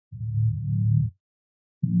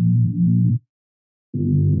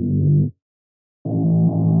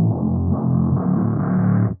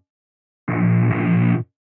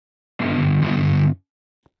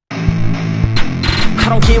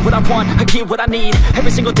get what I want, I get what I need.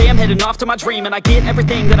 Every single day I'm heading off to my dream, and I get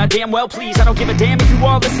everything that I damn well please. I don't give a damn if you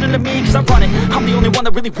all listening to me, cause I run it. I'm the only one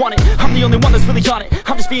that really want it, I'm the only one that's really on it.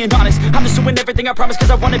 I'm just being honest, I'm just doing everything I promise, cause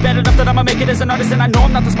I want it bad enough that I'ma make it as an artist. And I know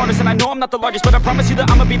I'm not the smartest, and I know I'm not the largest, but I promise you that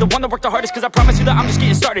I'ma be the one that worked the hardest. Cause I promise you that I'm just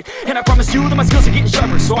getting started, and I promise you that my skills are getting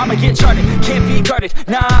sharper. So I'ma get charted, can't be guarded.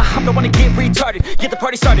 Nah, I'm the one to get retarded. Get the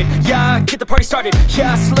party started, yeah, get the party started.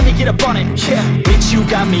 Yeah, so let me get up on it, yeah. Bitch, you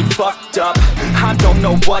got me fucked up, I don't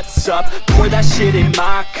know what's up. Pour that shit in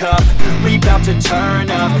my cup, we bout to turn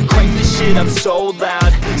up. Crank this shit up so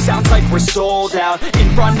loud, sounds like we're sold out. In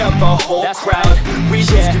front of a whole crowd, we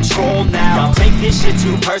lose control now. Don't take this shit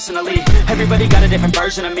too personally, everybody got a different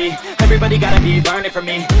version of me. Everybody gotta be learning from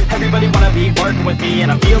me, everybody wanna be working with me.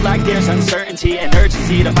 And I feel like there's uncertainty and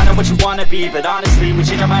urgency to find out what you wanna be. But honestly, we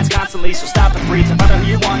change our minds constantly, so stop and breathe to find out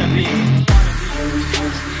who you wanna be.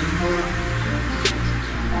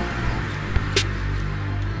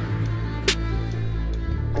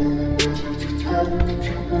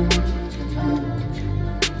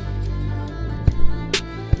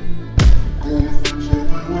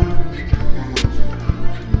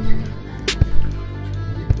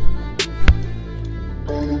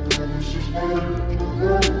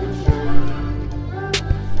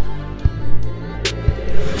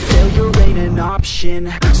 Failure ain't an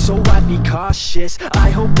option, so I'd be cautious. I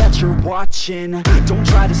hope that you're watching, don't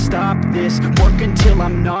try to stop this. Work until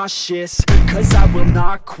I'm nauseous, cause I will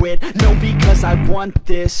not quit. No, because I want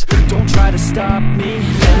this, don't try to stop me.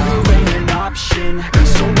 Failure ain't an option,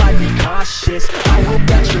 so I'd be cautious. I hope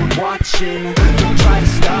that you're watching, don't try to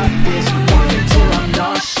stop this. Work until I'm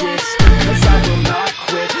nauseous, cause I will not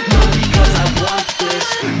quit. No, because I want this,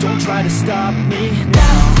 don't try to stop me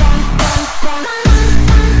now.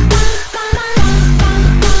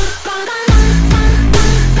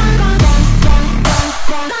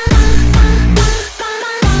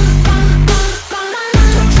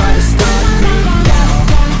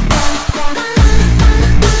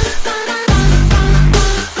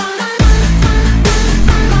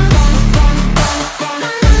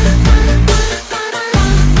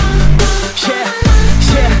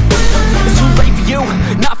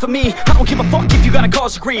 For me, I don't give a fuck if you got a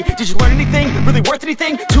college degree. Did you learn anything? Really worth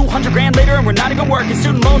anything? 200 grand later and we're not even working.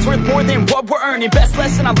 Student loans worth more than what we're earning. Best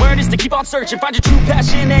lesson I learned is to keep on searching. Find your true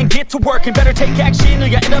passion and get to work. And better take action or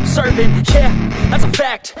you end up serving. Yeah, that's a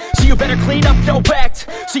fact. So you better clean up your act.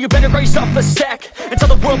 So you better grab yourself a sack and tell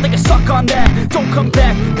the world they can suck on that. Don't come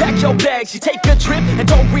back, pack your bags. You take a trip and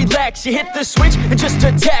don't relax. You hit the switch and just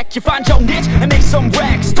attack. You find your niche and make some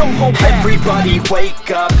racks. Don't hold back. Everybody wake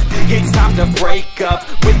up, it's time to break up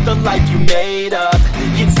with the life you made up.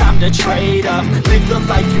 It's time to trade up, live the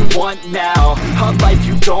life you want now, a life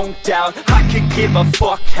you don't doubt. I could give a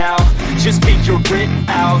fuck how, just figure it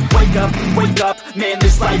out. Wake up, man,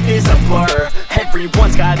 this life is a blur.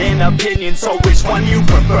 Everyone's got an opinion, so which one you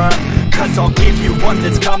prefer? Cause I'll give you one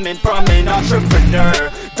that's coming from an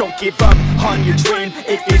entrepreneur. Don't give up on your dream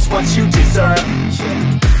if it's what you deserve.